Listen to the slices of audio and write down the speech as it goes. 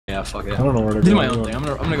Yeah, fuck it. I don't know where to go. Do my own thing. I'm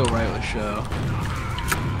gonna go right with show.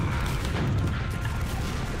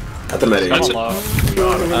 At the medic. We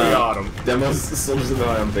got him. Demos soldiers know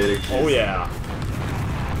I'm baiting. Oh yeah.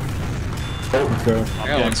 Okay. I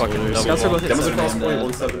got one soldier. Scouts are both hit Demos 7 across and point, dead.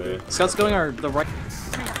 170. Scouts going are the right.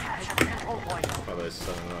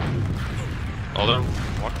 Oh, they're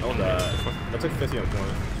walking that took 50 on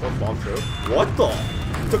point. What bomb through? What the?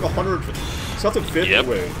 It took 100. Scouts took 50. Yep.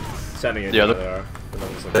 Wait. Sending it. Yeah, there.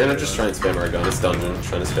 They're gonna just try and spam our gun. It's dungeon.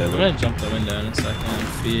 Trying to spam I'm it. gonna jump the window in a second and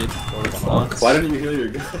feed. Why didn't you heal your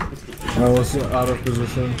gun? I was out of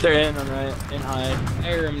position. They're in on right, in high.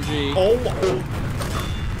 ARMG. Oh my.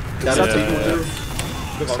 Scouts Yeah.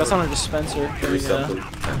 Scouts on a dispenser. There we go. Something.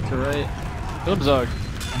 To right. Philip Zog.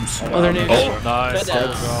 Oh, they're near. Oh, nice. Bed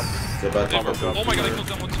down. So bad to Oh my god, I killed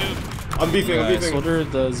that one too. I'm beefing. I'm beefing. Soldier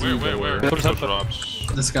the Z. Where? Soldier drops.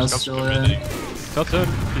 The Scout's still in. Scout's in.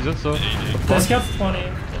 He's in still. The scout's 20.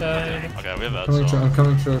 Died. Okay, we have that. Coming So. I'm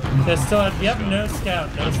coming to. There's still. We have no scout.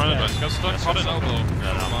 No I'm trying to die. scout. Scout's stuck. Scout's elbow.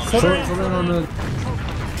 Yeah, I'm on. Soldier on the.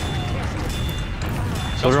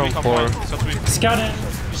 Soldier on 4. Scout's weak. Scout in.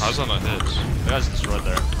 I was on the hits. The guy's destroyed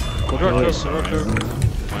there. Yeah.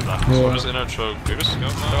 Soldier's in our choke. Maybe scout now.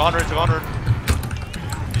 200.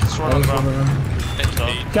 He's destroyed on the ground.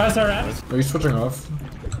 Guys are out. Are you switching off?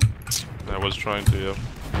 I was trying to, yeah.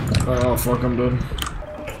 Oh fuck, I'm dead.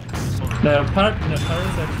 No,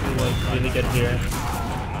 Pyro's actually like really good here.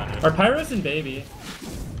 Are Pyro's and Baby?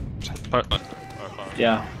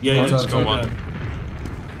 Yeah. Yeah, Let's go one.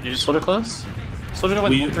 You just soldier close? Soldier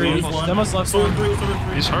went 3. Demos left.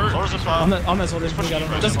 He's hurt. On that soldier. We got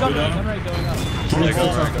him. Just gun right going up.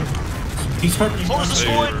 He's hurt.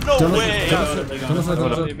 No way!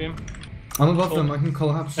 I'm above them, I can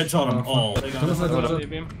collapse. Headshot them all.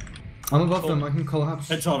 I'm above them, I can collapse.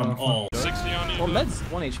 Headshot them all. 60 on you. Well, Med's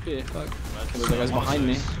 1 HP. Fuck. There's a guy's behind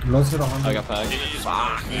me. Let's hit I 100. got pegged.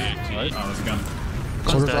 Fuck. Oh, there's a gun.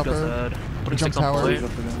 Soldier's up there. Put a jump tower. To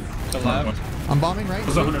left. I'm bombing, right?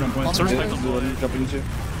 There's 100 on point. Bombing right? Jumping to.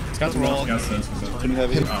 Scouts roll. Scouts sense. Oh,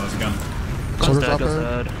 there's a gun. Soldier's up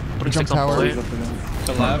there. Put a jump tower. To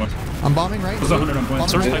left. I'm bombing, right? There's 100 on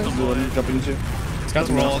point. Bombing right? Jumping to. Scouts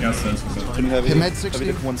roll. Scouts sense. Hit med 60.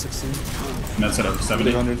 Med set up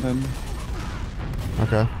 70.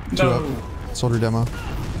 Okay. 2 up. Soldier demo.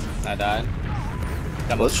 I died.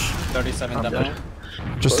 Push. 37 demo.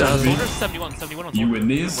 Just Soldier's 71 on You win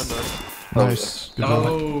these? nice. Good job.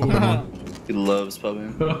 Oh. Up and one. He loves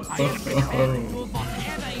pubbing.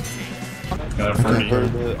 Got a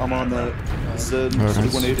 40. I'm on that. Zed, Alright.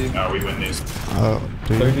 180. Oh, we win these.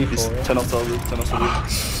 Dude. He's 10 off solid, 10 off solid.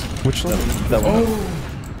 Which one? That one. Oh!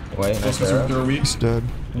 Wait, those guys are weak. He's dead.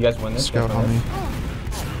 You guys win this? Scout on me.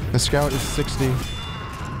 The scout is 60.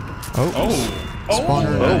 Oh. Oh.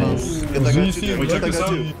 Spawner demo. Get that guy too. We Get check that this guy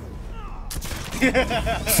out.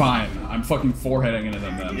 too. Fine. I'm fucking foreheading into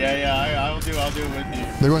them then. Yeah, I'll do it with you.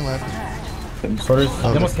 They're going left. Soldiers.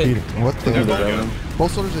 Oh, Almost hit. what the? They're going.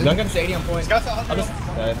 Both soldiers in. Gun gun to 80 on point. Scouts I'll just.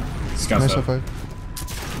 Dead. Scouts Nice up. high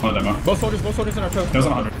five. One demo. Both soldiers in our choke. There's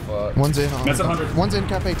 100. One's in. That's 100. One's in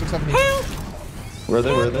cafe. Took 70. Where are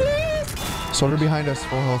they? Soldier behind us.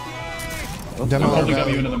 Full health. Demo I'm out holding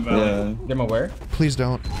valley. you into them valley. Demo where? Please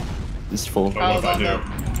don't. It's full. But what if I do?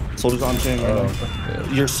 Soldiers on chain.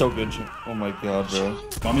 You're so good. Oh my god, bro.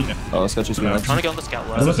 Bomb me. Oh, it's got you I'm trying to get on the scout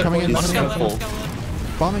left. Coming in. He's full.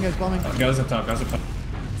 Bombing guys. Bombing. Guys up top, guys up top.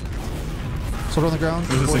 Soldier on the ground.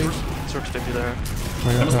 There's a 40. 60. Search 50 there. Right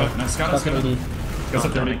That on was top. good. Nice. Scout up 30. Guys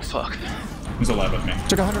up 30. Fuck. He's alive with me.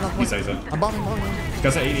 Took 100 on He point. says it. I'm bombing.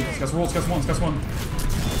 Scouts at 80. Scouts roll. Scouts 1. Scouts 1. I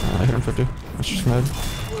hit him 50. That's just mad.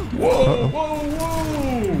 Whoa!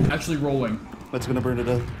 Whoa! Actually rolling. That's gonna burn to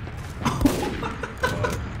death.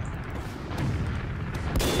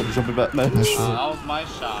 Soldier jumping back. Nice shit. That was my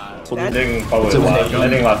shot. Soldier Ending left.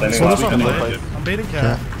 I'm baiting cat.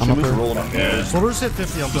 Yeah, I'm up here. rolling. Yeah. Soldiers hit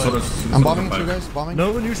 50 on point. I'm bombing you guys. Bombing.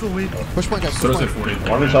 No unusual weak. Push point guys. Push Soldiers hit point. 40.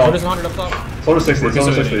 One shot. Soldiers 100 up top. Soldier 60.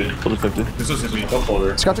 Soldier 60. Soldier 50. This was hit me. Go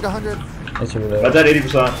soldier. Scout took 100. That's your That's at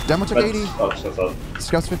 80%. Demo took 80. Oh, that's up.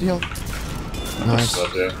 Scouts 50 health. Nice.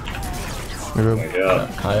 That's it. Good Oh job. my god.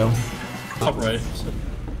 Kyle. Top right.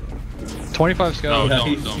 25 scout. No, don't.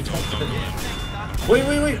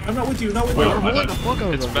 Wait. I'm not with you. Not with you.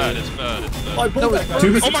 It's bad. It's bad. Oh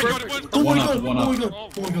my god, it went. One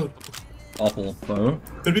up. Awful. Bro.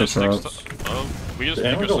 Could be Just we just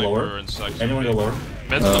Anyone make go us like lower? we're in sex. Anyone go lower?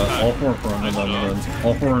 Men's in the back. All 4 front.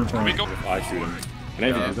 All 4 in front. We go. I shoot him. Can I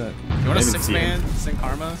even do that? You want a I didn't see 6-man? Sing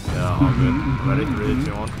Karma? Yeah, all good. Ready? 3,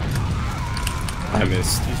 2, 1. I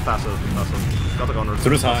missed. He's passive. Got the gunner. So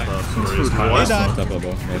does high. What? Top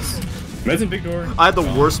elbow. Nice. Med's in big door. I had the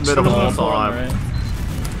worst mid of all time.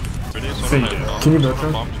 Can you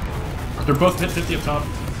nurture? They're both hit 50 up top.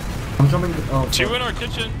 I'm jumping. Oh, Two in our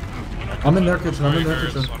kitchen. I'm in their kitchen. I'm in their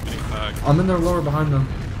kitchen. So I'm getting back. I'm in their lower behind them.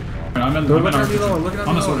 I'm in They're our looking at me kitchen. lower. Looking at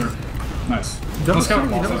me On the lower. soldier. Nice. Double Let's go.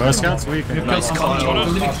 screen, double Our scout's weak. Nice.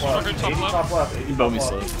 Top left. He bought me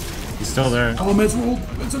slow. He's still there. Oh, mid's rolled.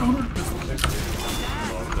 It's an 100.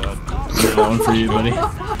 Going for you, buddy.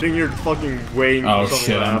 I think you're fucking waiting Oh for something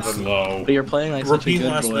shit, to I'm happen. slow. But you're playing like such a Repeat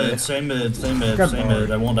good last boy. mid. Same mid, same mid, same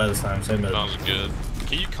mid. I won't die this time. Same mid. That was good.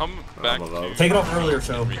 Can you come back to Take it off earlier,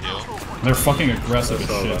 show. reheal? They're fucking aggressive as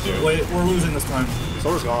shit, dude. Wait, we're losing this time.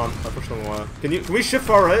 Soldier's gone. I pushed them away. Can we shift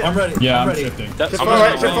far right? I'm ready. Yeah, I'm ready. shifting. That's Shift far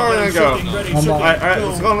right, shift far right, and go. Shifting, ready, I'm shifting. Alright,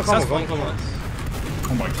 let's go.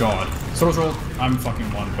 Oh my god. Soldier's rolled. I'm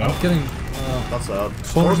fucking one. I'm kidding. That's sad. Soldier's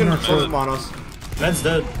Soldier's in gonna our close them on us. Man's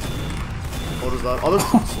dead. Soldier's dead. Others,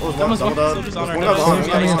 Soldier's one, double dead. Soldier's on our One guy's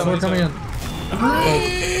dead. on, Soldier's coming in. one Soldier's guy's coming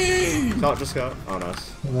in. Scout, just scout. Oh,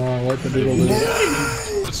 nice. No, wipe the doodle doo.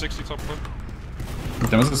 the 60 top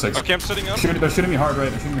left. That was a 6. Okay, I'm sitting up. They're shooting me hard right.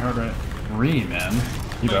 They're shooting me hard right. Re, man.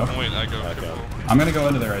 You go. Wait, I go. I'm gonna go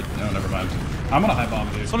into there. No, never mind. I'm gonna high bomb,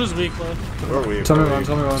 dude. Soldier's weak, bud. Where are we? Tell me one,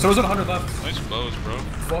 tell me one. So is it 100 left? Nice blows, bro.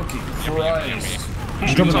 Fucking Christ.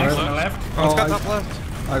 I'm coming Top right. left. Oh, Top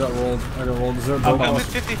left. I got rolled. Is there a I'm double?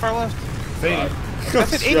 50 far left. Fade.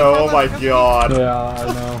 Yo, oh my god. Yeah,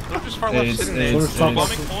 I know. They're just far left AIDS, sitting there. AIDS, top AIDS.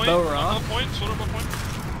 Bombing point. Low Bombing rock. point. Shoulder bomb point.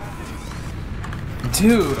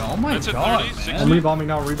 Dude, oh my That's a god, 30, 60. I'm man. rebounding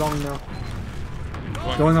now, rebounding now.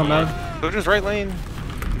 Going on med. Soldier's right lane.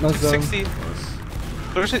 Nice zone. 60.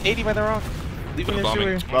 Soldier's at 80 by the rock. Leaving his sewer.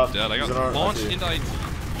 Bombing point dead. I got launched into IT.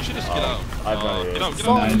 You should just get out. I've done it. Get out. Get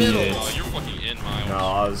Fuck out. middle. You're fucking in, Miles. No,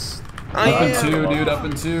 I was. Up in 2, dude, up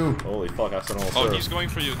in 2. Holy fuck, I sent all Oh, he's going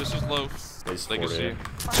for you. This is low. He's Legacy.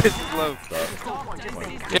 This is low.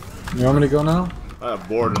 You want me to go now? I have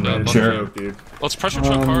bored and made a Sure. joke, dude. Let's pressure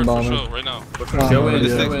choke hard for bombing. show right now. Go in, The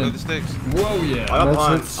go sticks, in. move the sticks. Whoa, yeah. I got Let's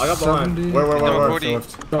behind. hit I got behind. 70. Where? Number 40.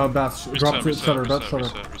 Bats. Drop to center, bet center.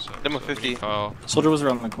 Demo 50. Kyle. Soldier was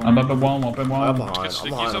around the corner. I'm up at 1, up at I'm 1. behind. Get I'm stickies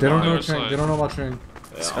behind. up They don't on know their Chang. side. They don't know about Chang.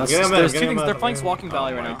 Yeah, I'm There's getting him in, there's I'm two getting things. him Their in. flanks walking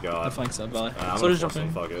valley right Oh now. my God. The flanks up valley. I'm Soldier's gonna force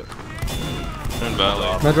him, jumping. fuck it. Turn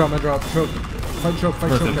valley. Med drop, choke. Fight choke, fight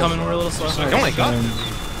choke. I'm coming. We're a little slow. Oh my god.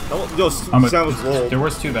 Yo, I'm Sam was rolled. There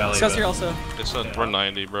was 2 valleys. Scouts here also. It's a, we're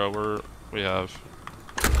 90, bro. We have.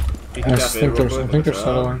 He I can think real they're quick.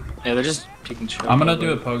 settling. Yeah, they're just peeking choke. I'm gonna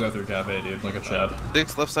do a pogo through cafe, dude, like a Chad.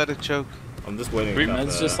 Sticks, left side of choke. I'm just waiting.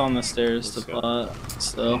 Med's just on the stairs to Let's go. plot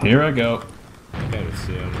still. Here I go. I can't even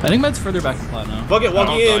see him. I think Med's further back to plot now. Fuck it,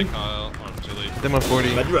 walking Don't in. die, Kyle. Oh, I'm too late. Demo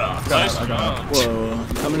 40. Med drop. Nice, I got Kyle. Whoa,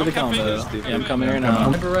 I'm coming to the combo. Yeah, I'm coming right now.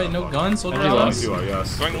 Remember right, no gun, soldier I do lost. You are,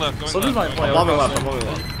 yes. Going left. Going Soldier might left. play I'm bombing over. left. I'm bombing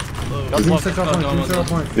left. Give me 6 point, give me 0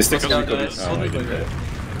 point. This thing's Scout good. dies. Soldier plays it.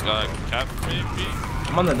 Cap maybe.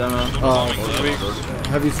 I'm on the demo.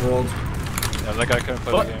 Heavy's rolled. Yeah, that guy couldn't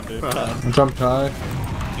play the game, dude. Jump high.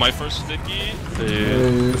 My first sticky.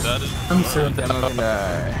 Please. That is. I'm serious.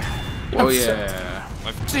 Oh yeah.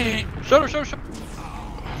 My Shut.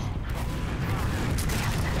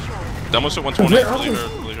 Demo's at 120.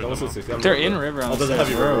 That was a 60. They're in river on Oh, the there's a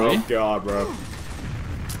heavy stairs. Where river. are we? Oh god, bro.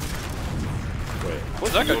 Wait.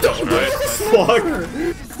 What's that guy doing, right?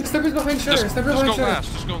 Fuck. Steppers behind Shutter. Just go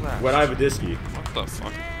last. Just go last. When I have a disky, What the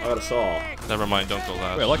fuck? I got a saw. Never mind. Don't go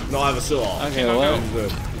last. Wait, look. No, I have a saw. Okay, well. I'm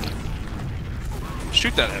good.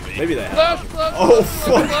 Shoot that heavy. Maybe they have. Oh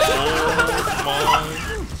fuck. Come on.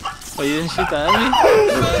 Oh, you didn't shoot that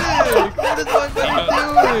heavy?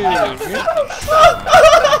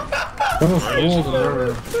 That was rolled in the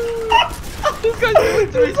river. This guy's doing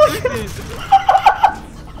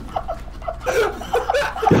 360s.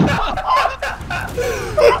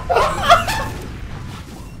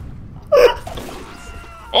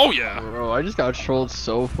 Oh yeah. Bro, I just got trolled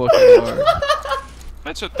so fucking hard.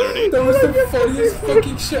 That's a 30. That was the funniest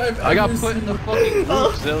fucking shit I've ever I got put in the fucking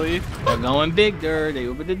group, silly. They're going big, dude. They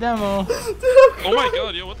opened the demo. Oh my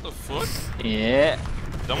god, yo, what the fuck? Yeah.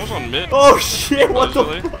 Demo's on mid. Oh shit, what the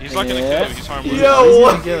Supposedly. fuck? He's not gonna kill you, he's harmless. Yo, He's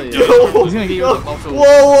what? gonna kill you. Yo, He's gonna get you with a buffalo.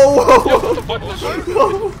 Whoa. What the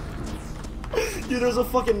fuck? Dude, there's a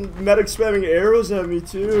fucking medic spamming arrows at me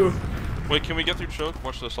too. Wait, can we get through choke?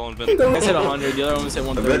 Watch this, all in vent. I said 100, the other one was at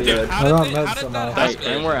 130. Dude, How I got did, meds how did somehow. that Right,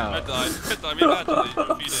 happen? and we're out. I died. I mean,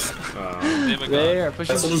 actually, defeated. They have a They gun. are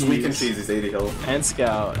pushing That soldier's weak and cheese cheese. He's 80 health. and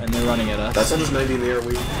scout, and they're running at us. That soldier's 90 in the air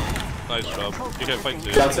weak. Nice job. You can fight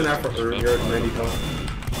too. That's an effort. You're at 90 health.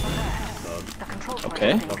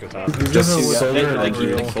 Okay. Just see They keep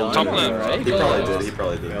the Top gun, Top right? left. He probably did. He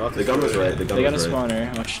probably did. The gun was right. The gun They got a was right.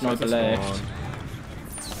 spawner. Much north left.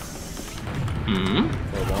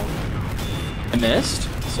 I missed.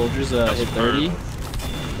 Soldiers hit 30.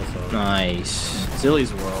 Nice.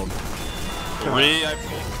 Zilly's world. 3, I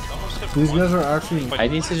think. Almost hit These one. guys are actually. I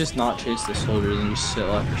need to just not chase the soldiers and just sit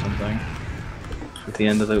left or something. At the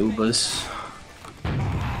end of the Ubas.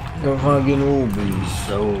 Go hugging Ubis.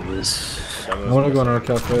 Ubas. I wanna go in our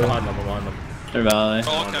cafe. Behind them. They're valley.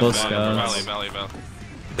 Oh, okay, Close valley, scouts. valley.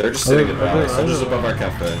 They're just sitting in Are they- valley. are they- Soldiers above our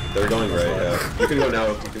cafe. They're going right, yeah. You can go now.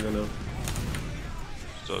 You can go now.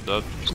 So dead.